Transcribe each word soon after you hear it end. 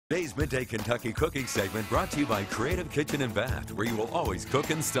Today's Midday Kentucky Cooking segment brought to you by Creative Kitchen and Bath, where you will always cook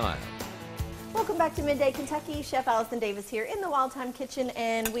in style. Welcome back to Midday Kentucky. Chef Allison Davis here in the Wild Time Kitchen,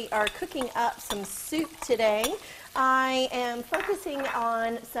 and we are cooking up some soup today. I am focusing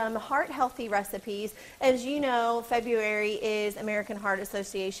on some heart-healthy recipes. As you know, February is American Heart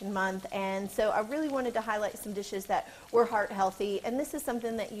Association month, and so I really wanted to highlight some dishes that were heart-healthy, and this is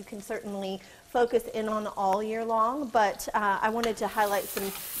something that you can certainly focus in on all year long, but I wanted to highlight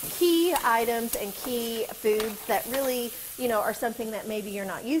some key items and key foods that really, you know, are something that maybe you're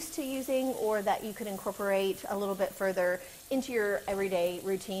not used to using or that you could incorporate a little bit further into your everyday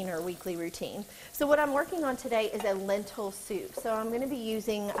routine or weekly routine. So what I'm working on today is a lentil soup. So I'm going to be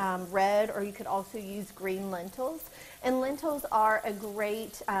using red, or you could also use green lentils. And lentils are a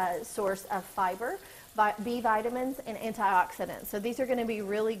great source of fiber, B vitamins, and antioxidants. So these are going to be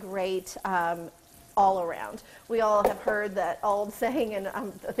really great all around. We all have heard that old saying, and I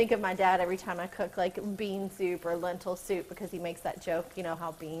think of my dad every time I cook like bean soup or lentil soup, because he makes that joke, you know,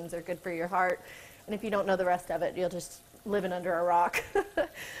 how beans are good for your heart. And if you don't know the rest of it, you'll just living under a rock.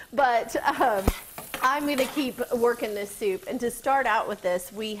 But I'm going to keep working this soup. And to start out with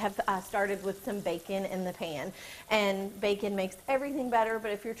this, we have started with some bacon in the pan. And bacon makes everything better,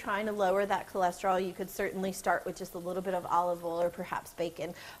 but if you're trying to lower that cholesterol, you could certainly start with just a little bit of olive oil or perhaps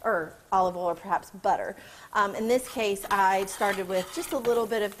bacon, or olive oil or perhaps butter. In this case, I started with just a little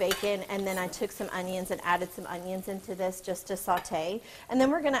bit of bacon, and then I took some onions and added some onions into this just to saute. And then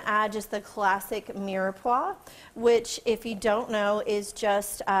we're going to add just the classic mirepoix, which, if you don't know, is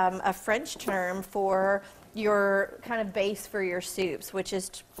just a French term for your kind of base for your soups, which is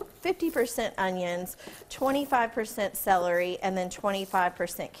 50% onions, 25% celery, and then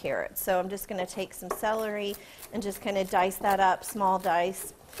 25% carrots. So I'm just going to take some celery and just kind of dice that up, small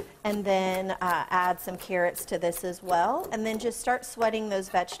dice, and then add some carrots to this as well, and then just start sweating those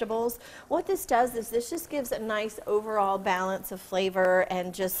vegetables. What this does is this just gives a nice overall balance of flavor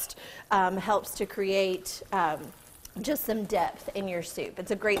and just helps to create just some depth in your soup.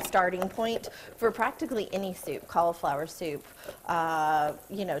 It's a great starting point for practically any soup, cauliflower soup,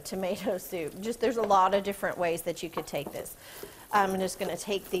 you know, tomato soup. Just there's a lot of different ways that you could take this. I'm just going to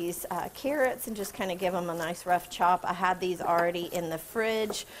take these carrots and just kind of give them a nice rough chop. I had these already in the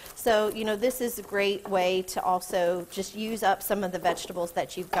fridge. So, you know, this is a great way to also just use up some of the vegetables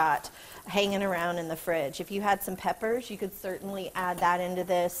that you've got hanging around in the fridge. If you had some peppers, you could certainly add that into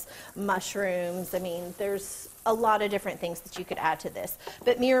this. Mushrooms, I mean, there's a lot of different things that you could add to this.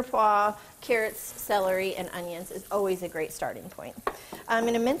 But mirepoix, carrots, celery, and onions is always a great starting point. I'm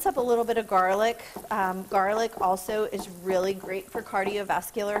going to mince up a little bit of garlic. Garlic also is really great for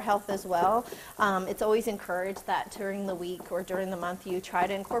cardiovascular health as well. It's always encouraged that during the week or during the month you try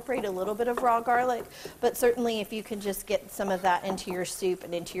to incorporate a little bit of raw garlic, but certainly if you can just get some of that into your soup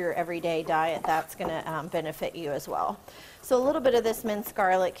and into your everyday diet, that's going to benefit you as well. So a little bit of this minced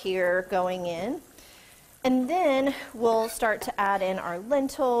garlic here going in. And then we'll start to add in our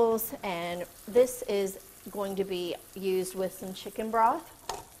lentils, and this is going to be used with some chicken broth,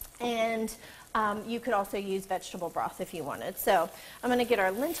 and you could also use vegetable broth if you wanted. So I'm going to get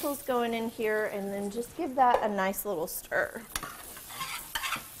our lentils going in here and then just give that a nice little stir.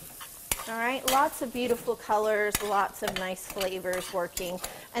 All right, lots of beautiful colors, lots of nice flavors working.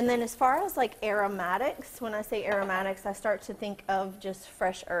 And then as far as like aromatics, when I say aromatics, I start to think of just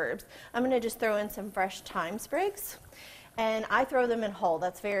fresh herbs. I'm going to just throw in some fresh thyme sprigs, and I throw them in whole.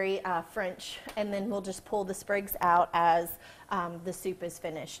 That's very French. And then we'll just pull the sprigs out as the soup is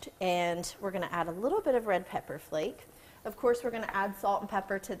finished. And we're going to add a little bit of red pepper flake. Of course, we're going to add salt and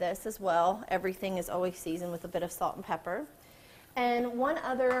pepper to this as well. Everything is always seasoned with a bit of salt and pepper. And one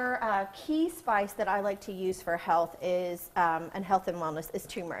other key spice that I like to use for health is, and health and wellness, is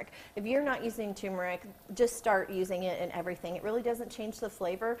turmeric. If you're not using turmeric, just start using it in everything. It really doesn't change the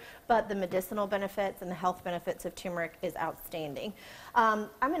flavor, but the medicinal benefits and the health benefits of turmeric is outstanding. I'm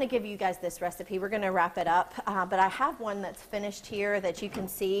going to give you guys this recipe. We're going to wrap it up, but I have one that's finished here that you can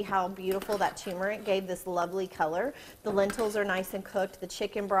see how beautiful that turmeric gave this lovely color. The lentils are nice and cooked, the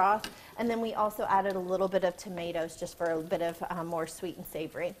chicken broth, and then we also added a little bit of tomatoes just for a bit of more sweet and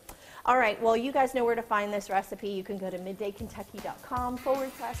savory. All right, well, you guys know where to find this recipe. You can go to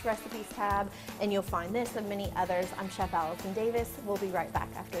middaykentucky.com/recipes tab, and you'll find this and many others. I'm Chef Allison Davis. We'll be right back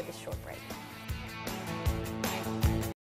after this short break.